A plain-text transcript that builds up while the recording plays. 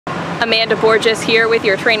Amanda Borges here with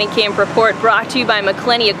your training camp report, brought to you by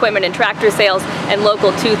McClenny Equipment and Tractor Sales and local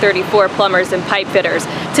 234 plumbers and pipe fitters.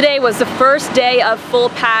 Today was the first day of full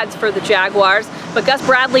pads for the Jaguars, but Gus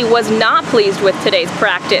Bradley was not pleased with today's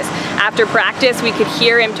practice. After practice, we could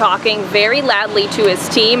hear him talking very loudly to his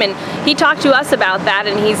team, and he talked to us about that,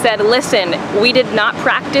 and he said, listen, we did not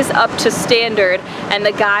practice up to standard, and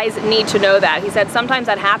the guys need to know that. He said sometimes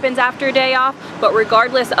that happens after a day off, but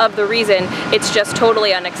regardless of the reason, it's just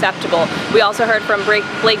totally unacceptable. We also heard from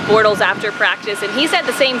Blake Borges after practice, and he said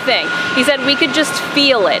the same thing. He said we could just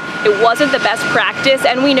feel it. It wasn't the best practice,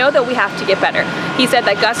 and we know that we have to get better. He said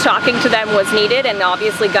that Gus talking to them was needed, and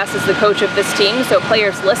obviously Gus is the coach of this team, so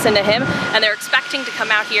players listen to him, and they're expecting to come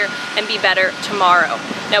out here and be better tomorrow.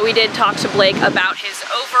 Now, we did talk to Blake about his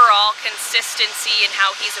overall consistency and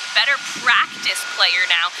how he's a better practice player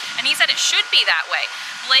now, and he said it should be that way.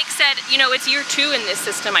 Blake said, you know, it's year 2 in this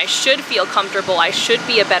system. I should feel comfortable. I should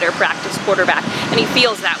be a better practice quarterback, and he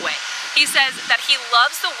feels that way. He says that he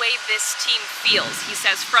loves the way this team feels. He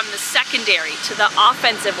says from the secondary to the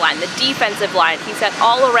offensive line, the defensive line, he said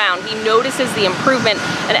all around, he notices the improvement,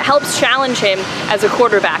 and it helps challenge him as a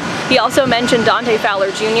quarterback. He also mentioned Dante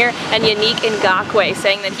Fowler Jr. and Yannick Ngakoue,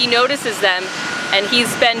 saying that he notices them and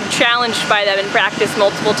he's been challenged by them in practice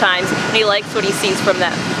multiple times, and he likes what he sees from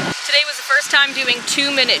them. Today was the first time doing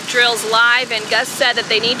 2-minute drills live, and Gus said that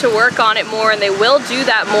they need to work on it more, and they will do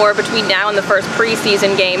that more between now and the first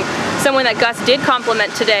preseason game. Someone that Gus did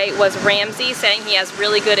compliment today was Ramsey, saying he has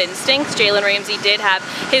really good instincts. Jalen Ramsey did have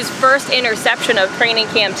his first interception of training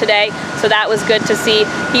camp today, so that was good to see.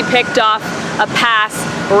 He picked off a pass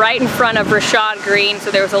right in front of Rashad Green,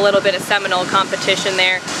 so there was a little bit of Seminole competition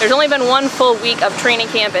there. There's only been 1 full week of training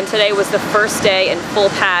camp, and today was the first day in full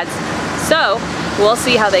pads. So we'll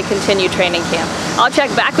see how they continue training camp. I'll check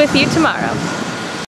back with you tomorrow.